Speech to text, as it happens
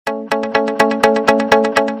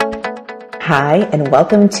Hi, and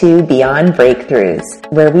welcome to Beyond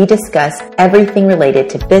Breakthroughs, where we discuss everything related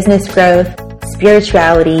to business growth,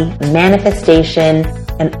 spirituality, manifestation,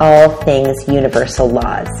 and all things universal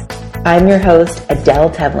laws. I'm your host, Adele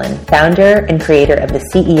Tevlin, founder and creator of the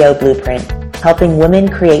CEO Blueprint, helping women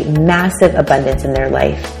create massive abundance in their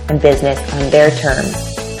life and business on their terms,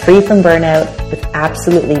 free from burnout, with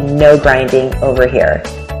absolutely no grinding over here.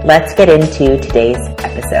 Let's get into today's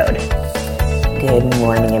episode. Good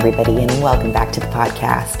morning, everybody, and welcome back to the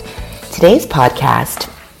podcast. Today's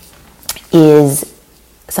podcast is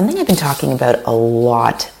something I've been talking about a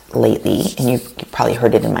lot lately, and you've probably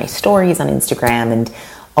heard it in my stories on Instagram and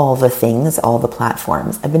all the things, all the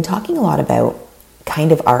platforms. I've been talking a lot about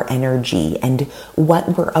kind of our energy and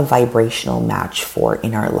what we're a vibrational match for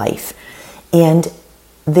in our life. And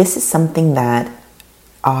this is something that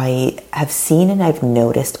I have seen and I've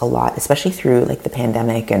noticed a lot, especially through like the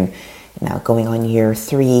pandemic and now going on year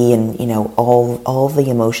 3 and, you know, all the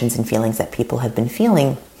emotions and feelings that people have been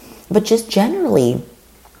feeling. But just generally,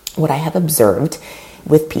 what I have observed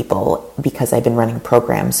with people, because I've been running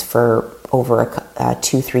programs for over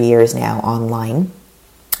 2-3 years now online,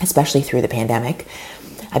 especially through the pandemic,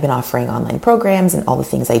 I've been offering online programs, and all the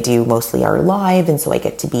things I do mostly are live. And so I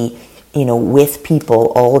get to be, you know, with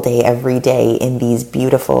people all day, every day in these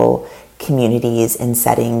beautiful communities and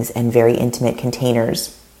settings and very intimate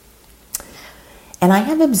containers. And I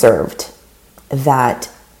have observed that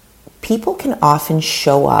people can often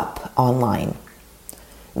show up online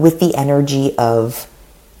with the energy of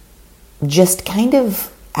just kind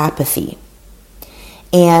of apathy.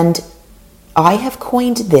 And I have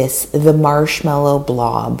coined this the marshmallow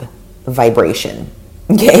blob vibration.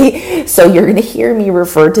 Okay, so you're going to hear me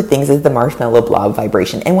refer to things as the marshmallow blob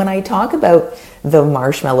vibration. And when I talk about the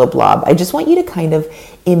marshmallow blob, I just want you to kind of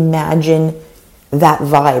imagine that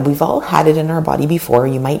vibe. We've all had it in our body before.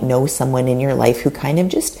 You might know someone in your life who kind of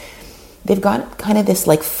just, they've got kind of this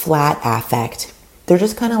like flat affect. They're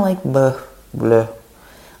just kind of like blah, blah,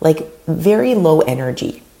 like very low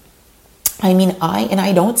energy. I mean,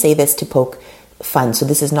 I don't say this to poke fun. So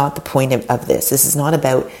this is not the point of this. This is not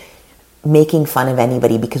about making fun of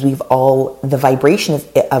anybody, because we've all, the vibration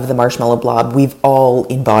of the marshmallow blob, we've all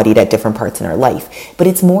embodied at different parts in our life. But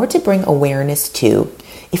it's more to bring awareness to,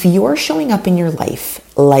 if you're showing up in your life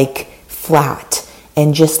like flat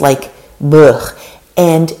and just like blech,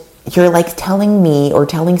 and you're like telling me or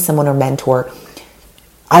telling someone or mentor,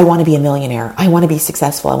 I want to be a millionaire, I want to be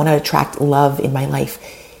successful, I want to attract love in my life.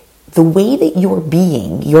 The way that you're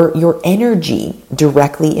being, your energy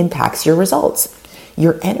directly impacts your results.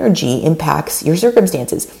 Your energy impacts your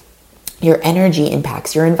circumstances. Your energy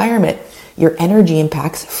impacts your environment. Your energy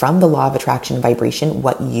impacts, from the law of attraction and vibration,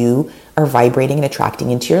 what you are vibrating and attracting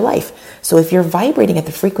into your life. So if you're vibrating at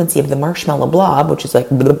the frequency of the marshmallow blob, which is like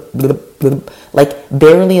blub, blub, blub, like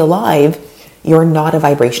barely alive, you're not a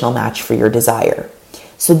vibrational match for your desire.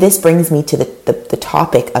 So this brings me to the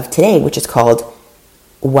topic of today, which is called,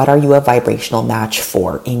 what are you a vibrational match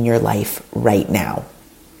for in your life right now?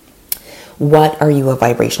 What are you a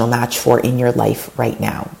vibrational match for in your life right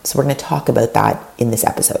now? So we're going to talk about that in this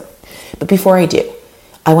episode. But before I do,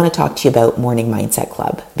 I want to talk to you about Morning Mindset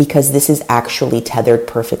Club, because this is actually tethered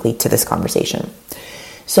perfectly to this conversation.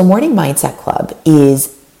 So Morning Mindset Club is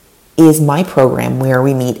my program where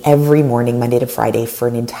we meet every morning, Monday to Friday, for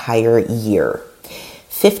an entire year.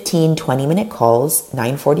 15 20-minute calls,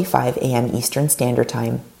 9:45 a.m. Eastern Standard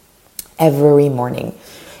Time, every morning.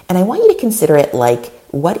 And I want you to consider it like,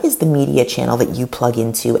 what is the media channel that you plug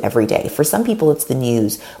into every day? For some people, it's the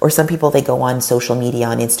news, or some people, they go on social media,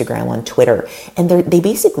 on Instagram, on Twitter, and they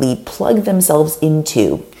basically plug themselves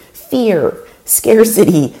into fear,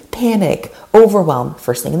 scarcity, panic, overwhelm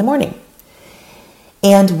first thing in the morning.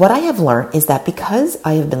 And what I have learned is that because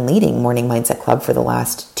I have been leading Morning Mindset Club for the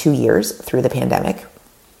last 2 years through the pandemic,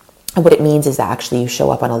 what it means is that actually you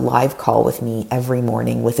show up on a live call with me every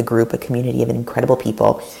morning with a community of incredible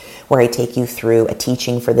people, where I take you through a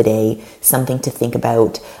teaching for the day, something to think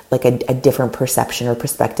about, like a different perception or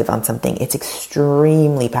perspective on something. It's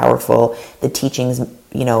extremely powerful. The teachings,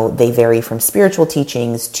 you know, they vary from spiritual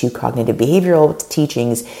teachings to cognitive behavioral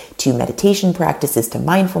teachings to meditation practices to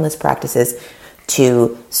mindfulness practices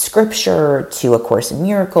to scripture to A Course in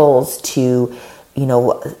Miracles to, you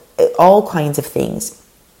know, all kinds of things.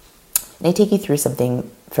 And I take you through something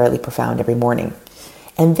fairly profound every morning.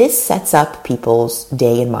 And this sets up people's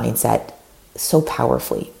day and mindset so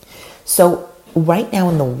powerfully. So right now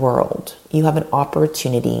in the world, you have an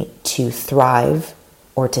opportunity to thrive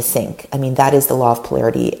or to sink. I mean, that is the law of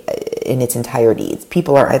polarity in its entirety.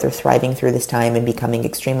 People are either thriving through this time and becoming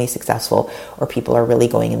extremely successful, or people are really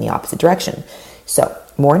going in the opposite direction. So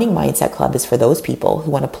Morning Mindset Club is for those people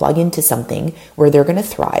who want to plug into something where they're going to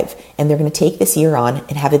thrive and they're going to take this year on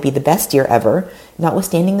and have it be the best year ever,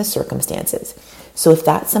 notwithstanding the circumstances. So if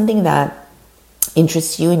that's something that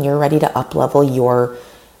interests you and you're ready to up-level your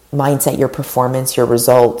mindset, your performance, your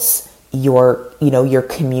results, your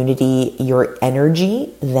community, your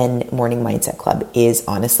energy, then Morning Mindset Club is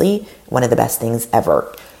honestly one of the best things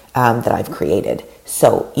ever that I've created.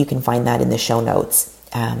 So you can find that in the show notes.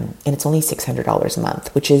 And it's only $600 a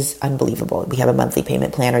month, which is unbelievable. We have a monthly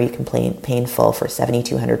payment plan, or you can pay in full for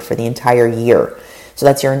 $7,200 for the entire year. So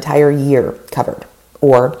that's your entire year covered,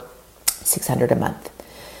 or $600 a month.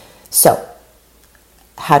 So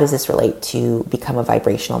how does this relate to become a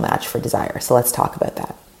vibrational match for desire? So let's talk about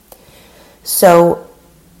that. So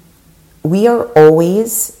we are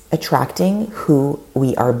always attracting who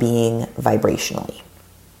we are being vibrationally.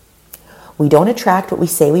 We don't attract what we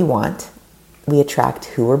say we want. We attract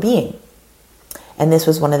who we're being. And this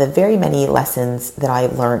was one of the very many lessons that I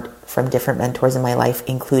learned from different mentors in my life,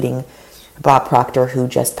 including Bob Proctor, who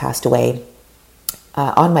just passed away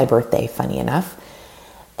on my birthday, funny enough.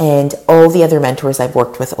 And all the other mentors I've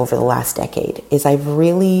worked with over the last decade, is I've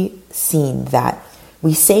really seen that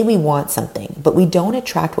we say we want something, but we don't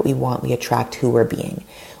attract what we want. We attract who we're being.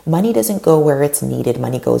 Money doesn't go where it's needed.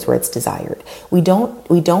 Money goes where it's desired. We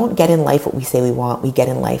don't get in life what we say we want. We get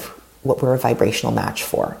in life what we're a vibrational match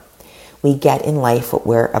for. We get in life what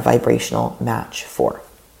we're a vibrational match for.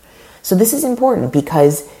 So this is important,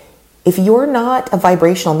 because if you're not a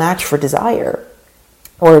vibrational match for desire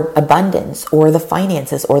or abundance or the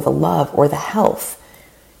finances or the love or the health,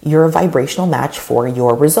 you're a vibrational match for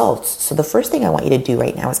your results. So the first thing I want you to do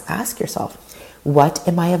right now is ask yourself, what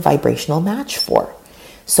am I a vibrational match for?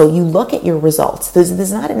 So you look at your results. This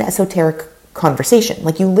is not an esoteric conversation.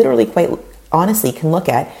 Like, you literally quite honestly can look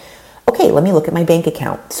at, okay, let me look at my bank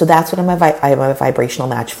account. So that's what I'm a vibrational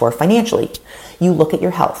match for financially. You look at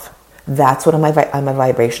your health. That's what I'm a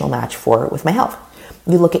vibrational match for with my health.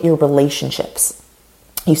 You look at your relationships.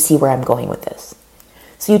 You see where I'm going with this.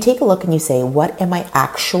 So you take a look and you say, what am I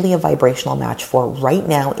actually a vibrational match for right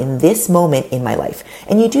now in this moment in my life?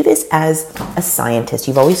 And you do this as a scientist.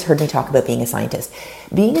 You've always heard me talk about being a scientist.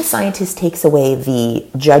 Being a scientist takes away the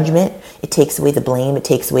judgment. It takes away the blame. It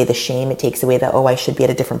takes away the shame. It takes away the, I should be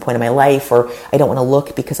at a different point in my life, or I don't want to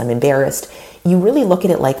look because I'm embarrassed. You really look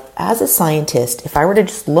at it like, as a scientist, if I were to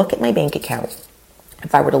just look at my bank account,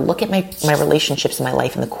 if I were to look at my relationships in my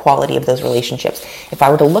life and the quality of those relationships, if I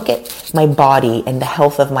were to look at my body and the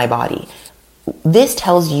health of my body, this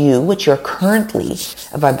tells you what you're currently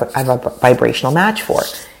a vibrational match for.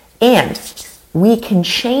 And we can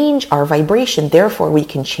change our vibration, therefore we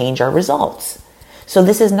can change our results. So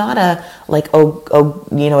this is not a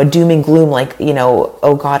doom and gloom, like,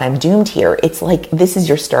 oh God, I'm doomed here. It's like, this is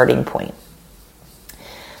your starting point.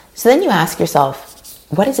 So then you ask yourself,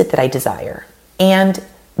 what is it that I desire? And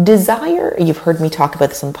desire, you've heard me talk about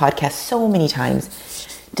this on the podcast so many times,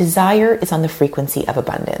 desire is on the frequency of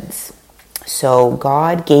abundance. So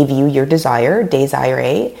God gave you your desire,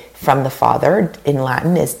 desire, from the Father. In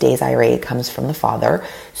Latin, is desire comes from the Father.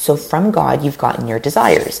 So from God, you've gotten your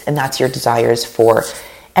desires. And that's your desires for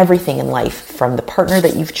everything in life, from the partner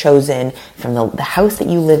that you've chosen, from the house that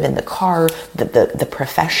you live in, the car, the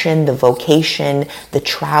profession, the vocation, the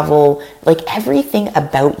travel, like everything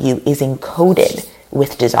about you is encoded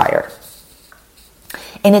with desire.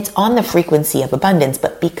 And it's on the frequency of abundance,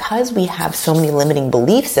 but because we have so many limiting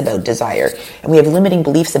beliefs about desire, and we have limiting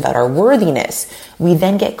beliefs about our worthiness, we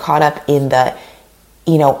then get caught up in the,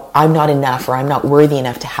 I'm not enough, or I'm not worthy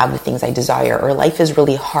enough to have the things I desire, or life is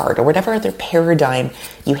really hard, or whatever other paradigm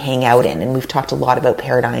you hang out in. And we've talked a lot about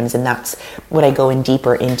paradigms, and that's what I go in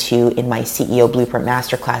deeper into in my CEO Blueprint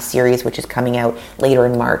Masterclass series, which is coming out later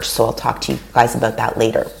in March. So I'll talk to you guys about that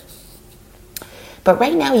later. But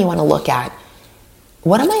right now you want to look at,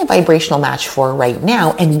 what am I a vibrational match for right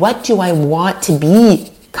now? And what do I want to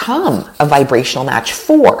become a vibrational match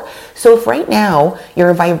for? So if right now you're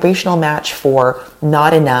a vibrational match for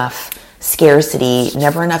not enough, scarcity,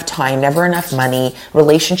 never enough time, never enough money,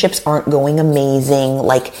 relationships aren't going amazing,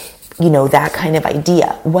 that kind of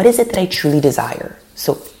idea, what is it that I truly desire?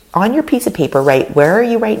 So on your piece of paper, write, where are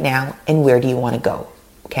you right now and where do you want to go?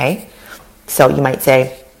 Okay? So you might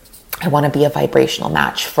say, I want to be a vibrational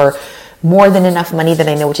match for more than enough money that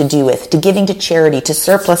I know what to do with, to giving to charity, to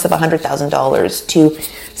surplus of $100,000, to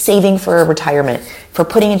saving for a retirement, for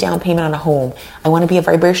putting a down payment on a home. I want to be a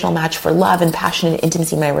vibrational match for love and passion and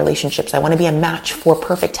intimacy in my relationships. I want to be a match for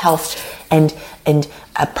perfect health and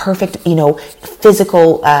a perfect,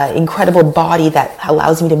 physical, incredible body that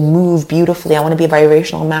allows me to move beautifully. I want to be a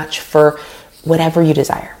vibrational match for whatever you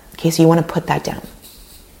desire. Okay, so you want to put that down.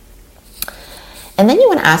 And then you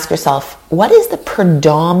want to ask yourself, what is the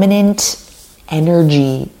predominant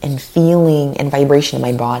energy and feeling and vibration in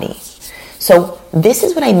my body? So this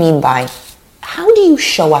is what I mean by, how do you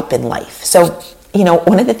show up in life? So,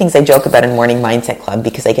 one of the things I joke about in Morning Mindset Club,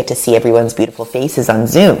 because I get to see everyone's beautiful faces on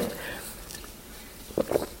Zoom,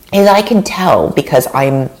 is I can tell, because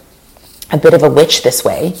I'm a bit of a witch this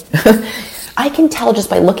way, I can tell just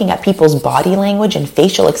by looking at people's body language and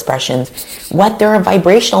facial expressions what they're a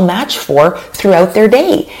vibrational match for throughout their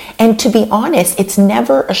day. And to be honest, it's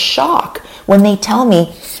never a shock when they tell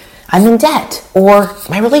me I'm in debt, or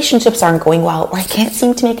my relationships aren't going well, or I can't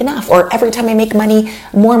seem to make enough, or every time I make money,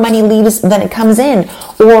 more money leaves than it comes in,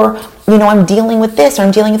 or I'm dealing with this or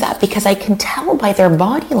I'm dealing with that, because I can tell by their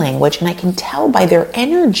body language and I can tell by their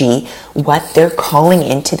energy what they're calling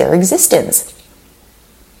into their existence.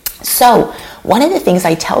 So one of the things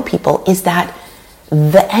I tell people is that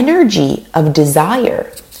the energy of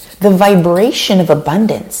desire, the vibration of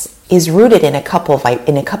abundance, is rooted in a couple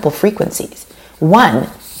frequencies. One,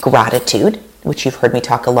 gratitude, which you've heard me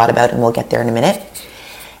talk a lot about, and we'll get there in a minute.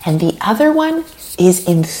 And the other one is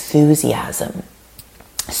enthusiasm.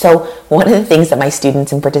 So one of the things that my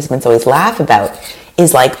students and participants always laugh about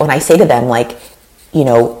is like when I say to them, like,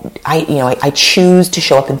 I choose to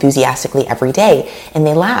show up enthusiastically every day, and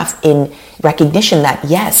they laugh in recognition that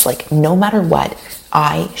yes, like no matter what,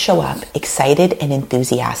 I show up excited and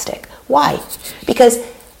enthusiastic. Why? Because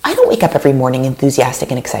I don't wake up every morning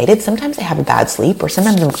enthusiastic and excited. Sometimes I have a bad sleep, or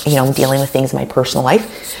sometimes I'm dealing with things in my personal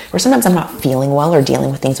life, or sometimes I'm not feeling well or dealing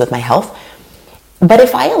with things with my health. But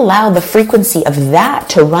if I allow the frequency of that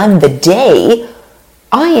to run the day,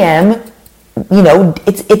 I am,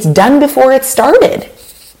 it's done before it started.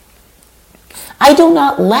 I do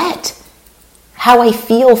not let how I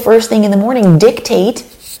feel first thing in the morning dictate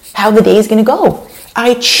how the day is going to go.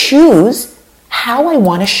 I choose how I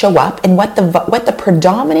want to show up and what the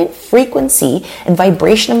predominant frequency and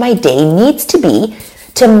vibration of my day needs to be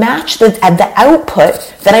to match the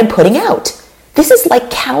output that I'm putting out. This is like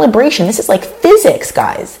calibration. This is like physics,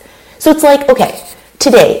 guys. So it's like, okay,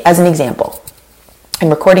 today, as an example, I'm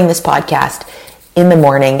recording this podcast in the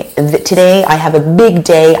morning. Today, I have a big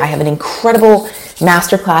day. I have an incredible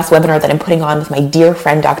masterclass webinar that I'm putting on with my dear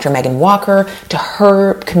friend, Dr. Megan Walker, to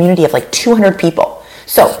her community of like 200 people.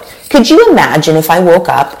 So could you imagine if I woke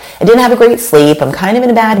up, I didn't have a great sleep, I'm kind of in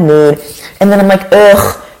a bad mood, and then I'm like,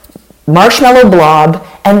 ugh, marshmallow blob,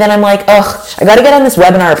 and then I'm like, ugh, I got to get on this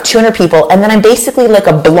webinar of 200 people, and then I'm basically like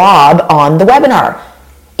a blob on the webinar.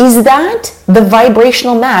 Is that the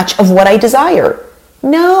vibrational match of what I desire?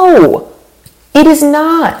 No, it is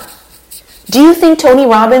not. Do you think Tony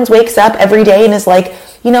Robbins wakes up every day and is like,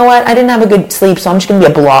 you know what, I didn't have a good sleep, so I'm just going to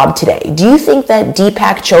be a blob today? Do you think that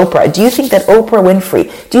Deepak Chopra, do you think that Oprah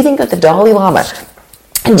Winfrey, do you think that the Dalai Lama,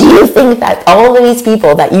 do you think that all of these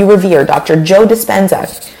people that you revere, Dr. Joe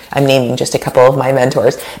Dispenza, I'm naming just a couple of my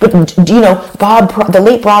mentors, but the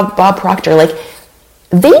late Bob Proctor, like,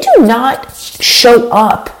 they do not show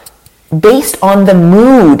up based on the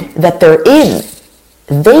mood that they're in.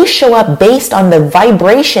 They show up based on the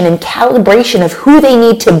vibration and calibration of who they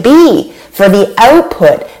need to be for the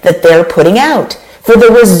output that they're putting out, for the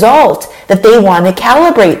result that they want to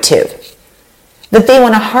calibrate to, that they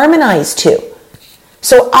want to harmonize to.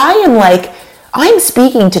 So I'm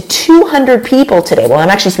speaking to 200 people today. Well, I'm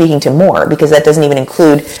actually speaking to more because that doesn't even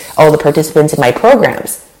include all the participants in my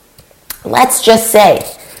programs. Let's just say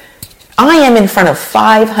I am in front of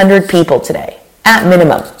 500 people today, at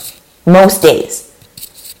minimum, most days.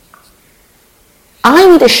 I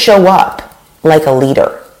need to show up like a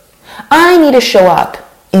leader. I need to show up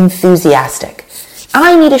enthusiastic.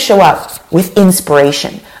 I need to show up with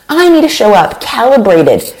inspiration. I need to show up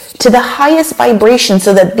calibrated to the highest vibration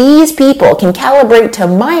so that these people can calibrate to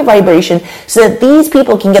my vibration so that these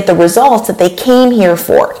people can get the results that they came here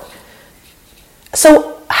for.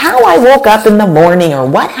 So how I woke up in the morning or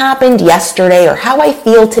what happened yesterday or how I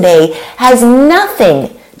feel today has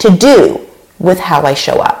nothing to do with how I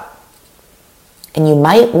show up. And you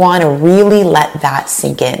might want to really let that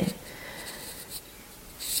sink in.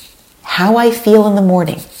 How I feel in the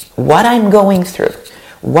morning, what I'm going through,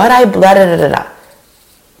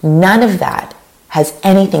 none of that has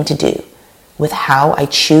anything to do with how I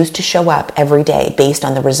choose to show up every day based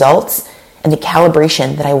on the results and the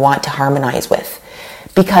calibration that I want to harmonize with.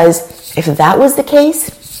 Because if that was the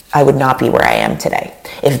case, I would not be where I am today.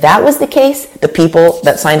 If that was the case, the people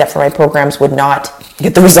that signed up for my programs would not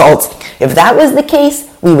get the results. If that was the case,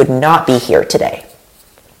 we would not be here today.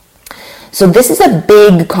 So this is a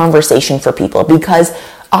big conversation for people because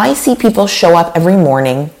I see people show up every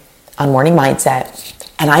morning on Morning Mindset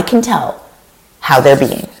and I can tell how they're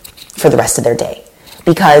being for the rest of their day.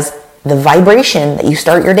 Because the vibration that you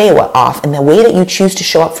start your day off and the way that you choose to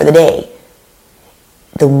show up for the day,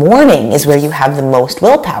 the morning is where you have the most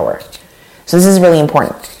willpower. So this is really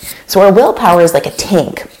important. So our willpower is like a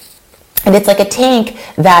tank. And it's like a tank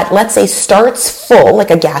that, let's say, starts full,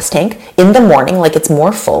 like a gas tank, in the morning, like it's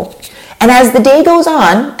more full. And as the day goes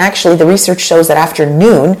on, actually the research shows that after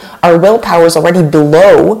noon, our willpower is already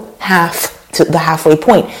below half to the halfway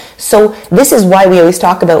point. So this is why we always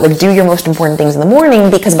talk about, like, do your most important things in the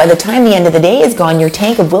morning, because by the time the end of the day is gone, your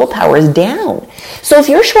tank of willpower is down. So if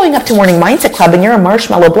you're showing up to Morning Mindset Club and you're a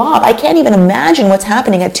marshmallow blob, I can't even imagine what's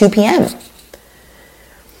happening at 2 p.m.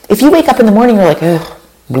 If you wake up in the morning, you're like, ugh,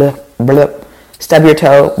 blip, blip, stub your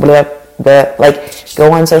toe, blip, blip, like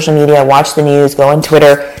go on social media, watch the news, go on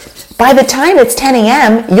Twitter. By the time it's 10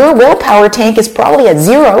 a.m., your willpower tank is probably at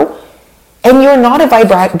zero, and you're not a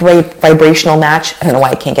vibrational match. I don't know why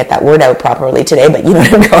I can't get that word out properly today, but you know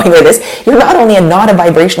where I'm going with this. You're not only not a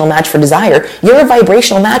vibrational match for desire, you're a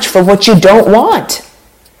vibrational match for what you don't want.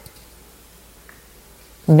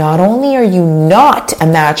 Not only are you not a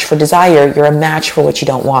match for desire, you're a match for what you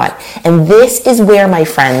don't want. And this is where, my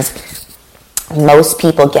friends, most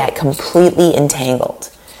people get completely entangled.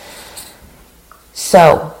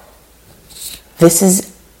 So, this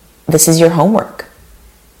is your homework.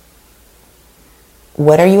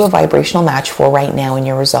 What are you a vibrational match for right now in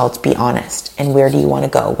your results? Be honest. And where do you want to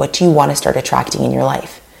go? What do you want to start attracting in your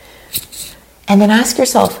life? And then ask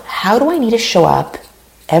yourself, how do I need to show up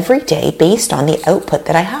every day based on the output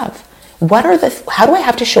that I have? How do I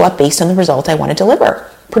have to show up based on the result I want to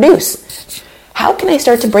produce? How can I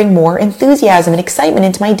start to bring more enthusiasm and excitement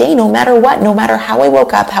into my day, no matter what, no matter how I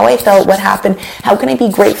woke up, how I felt, what happened? How can I be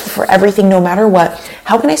grateful for everything, no matter what?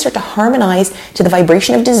 How can I start to harmonize to the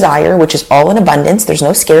vibration of desire, which is all in abundance? There's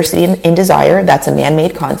no scarcity in desire. That's a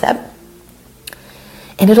man-made concept.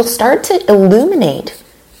 And it'll start to illuminate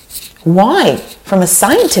why, from a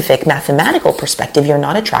scientific, mathematical perspective, you're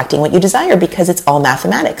not attracting what you desire, because it's all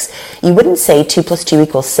mathematics. You wouldn't say 2 +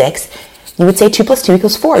 2 = 6. You would say 2 + 2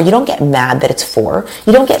 = 4. You don't get mad that it's 4.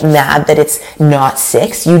 You don't get mad that it's not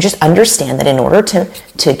 6. You just understand that in order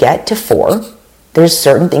to get to 4, there's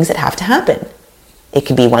certain things that have to happen. It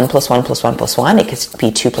could be 1 + 1 + 1 + 1. It could be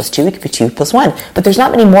 2 + 2. It could be 2 + 1. But there's not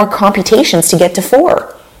many more computations to get to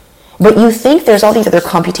 4. But you think there's all these other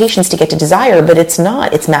computations to get to desire, but it's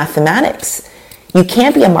not. It's mathematics. You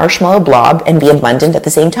can't be a marshmallow blob and be abundant at the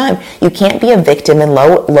same time. You can't be a victim and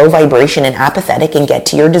low vibration and apathetic and get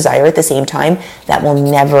to your desire at the same time. That will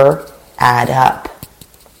never add up.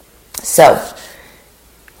 So,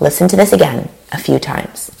 listen to this again a few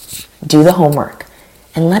times. Do the homework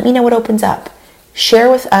and let me know what opens up. Share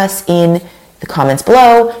with us in the comments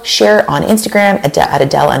below. Share on Instagram at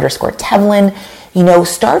Adele_Tevlin.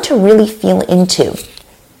 Start to really feel into,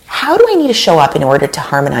 how do I need to show up in order to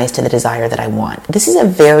harmonize to the desire that I want? This is a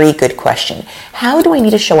very good question. How do I need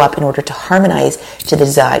to show up in order to harmonize to the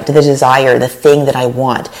desire, the thing that I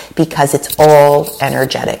want? Because it's all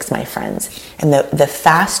energetics, my friends. And the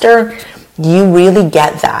faster you really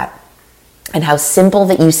get that, and how simple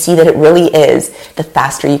that you see that it really is, the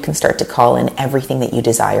faster you can start to call in everything that you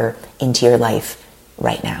desire into your life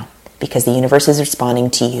right now. Because the universe is responding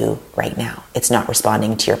to you right now. It's not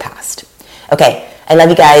responding to your past. Okay, I love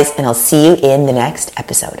you guys, and I'll see you in the next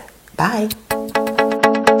episode. Bye.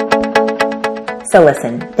 So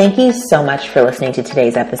listen, thank you so much for listening to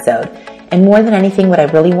today's episode. And more than anything, what I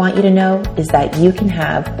really want you to know is that you can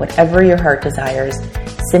have whatever your heart desires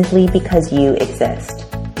simply because you exist.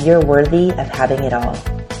 You're worthy of having it all.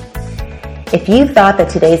 If you thought that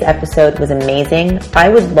today's episode was amazing, I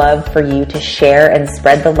would love for you to share and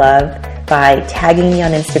spread the love by tagging me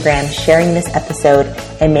on Instagram, sharing this episode,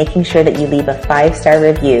 and making sure that you leave a 5-star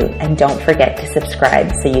review. And don't forget to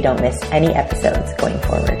subscribe so you don't miss any episodes going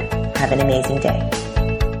forward. Have an amazing day.